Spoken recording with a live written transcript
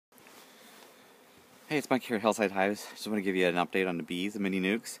Hey, it's Mike here at Hillside Hives. Just want to give you an update on the bees, the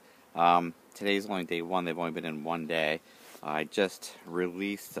Mini-Nucs. Today's only day one. They've only been in one day. I just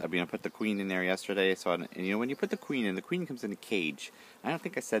released, I put the queen in there yesterday. And when you put the queen comes in a cage. I don't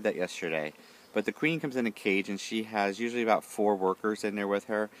think I said that yesterday. But the queen comes in a cage and she has usually about 4 workers in there with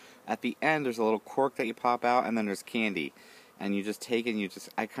her. At the end, there's a little cork that you pop out and then there's candy. And you just take it and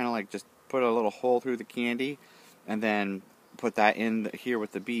I kind of just put a little hole through the candy and then put that in here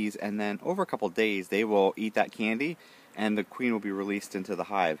with the bees, and then over a couple days they will eat that candy and the queen will be released into the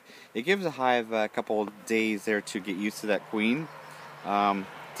hive. It gives the hive a couple days there to get used to that queen, to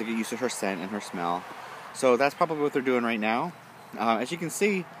get used to her scent and her smell. So that's probably what they're doing right now. As you can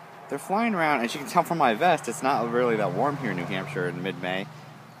see, they're flying around. As you can tell from my vest, it's not really that warm here in New Hampshire in mid-May,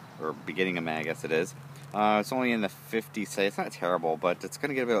 or beginning of May I guess it is. It's only in the 50s, so it's not terrible, but it's going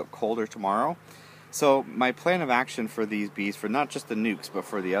to get a bit colder tomorrow. So my plan of action for these bees, for not just the nukes, but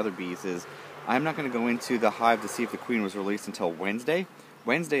for the other bees, is I'm not going to go into the hive to see if the queen was released until Wednesday.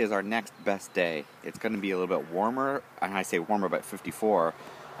 Wednesday is our next best day. It's going to be a little bit warmer, and I say warmer, about 54,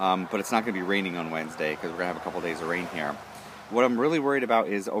 but it's not going to be raining on Wednesday because we're going to have a couple days of rain here. What I'm really worried about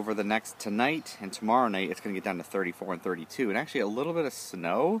is over the next tonight and tomorrow night, it's going to get down to 34 and 32, and actually a little bit of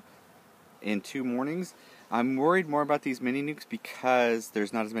snow in 2 mornings. I'm worried more about these Mini-Nucs because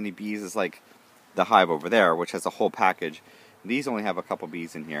there's not as many bees as like the hive over there, which has a whole package. These only have a couple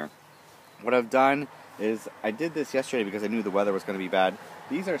bees in here. What I've done is, I did this yesterday because I knew the weather was going to be bad.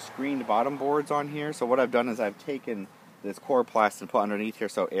 These are screened bottom boards on here, so what I've done is I've taken this coroplast and put underneath here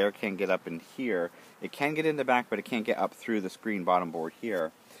so air can get up in here. It can get in the back, but it can't get up through the screened bottom board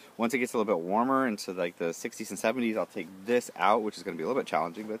here. Once it gets a little bit warmer into like the 60s and 70s, I'll take this out, which is going to be a little bit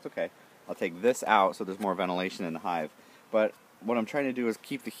challenging, but it's okay. I'll take this out so there's more ventilation in the hive. But what I'm trying to do is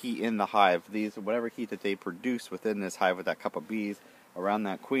keep the heat in the hive. Whatever heat that they produce within this hive with that couple of bees around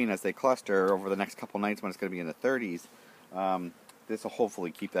that queen as they cluster over the next couple nights when it's going to be in the 30s, this will hopefully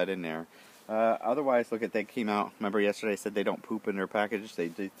keep that in there. Otherwise, look at, they came out, remember yesterday I said they don't poop in their package? They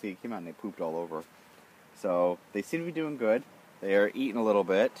came out and they pooped all over. So they seem to be doing good. They are eating a little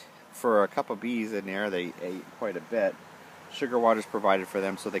bit. For a couple of bees in there, they ate quite a bit. Sugar water is provided for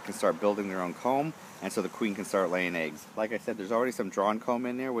them so they can start building their own comb, and so the queen can start laying eggs. Like I said, there's already some drawn comb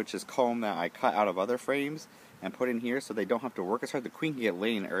in there, which is comb that I cut out of other frames and put in here so they don't have to work as hard. The queen can get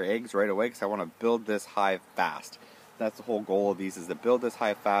laying her eggs right away because I want to build this hive fast. That's the whole goal of these, is to build this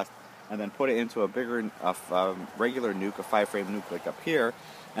hive fast and then put it into a bigger, regular nuke, a 5-frame nuke like up here,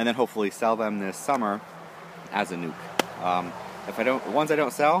 and then hopefully sell them this summer as a nuke. If I don't, the ones I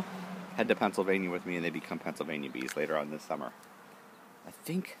don't sell, head to Pennsylvania with me and they become Pennsylvania bees later on this summer. I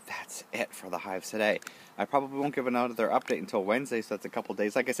think that's it for the hives today. I probably won't give another update until Wednesday, so that's a couple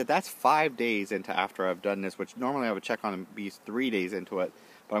days. Like I said, that's 5 days into after I've done this, which normally I would check on bees 3 days into it,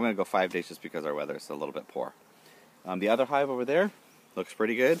 but I'm going to go 5 days just because our weather is a little bit poor. The other hive over there looks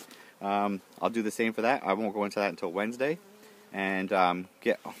pretty good. I'll do the same for that. I won't go into that until Wednesday. And oh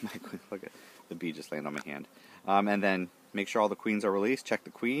my goodness, look at the bee just landed on my hand. And then make sure all the queens are released. Check the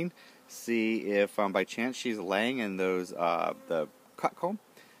queen. See if by chance she's laying in those the cut comb,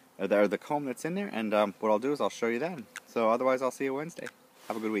 or the comb that's in there. And what I'll do is I'll show you then. So otherwise, I'll see you Wednesday.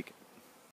 Have a good week.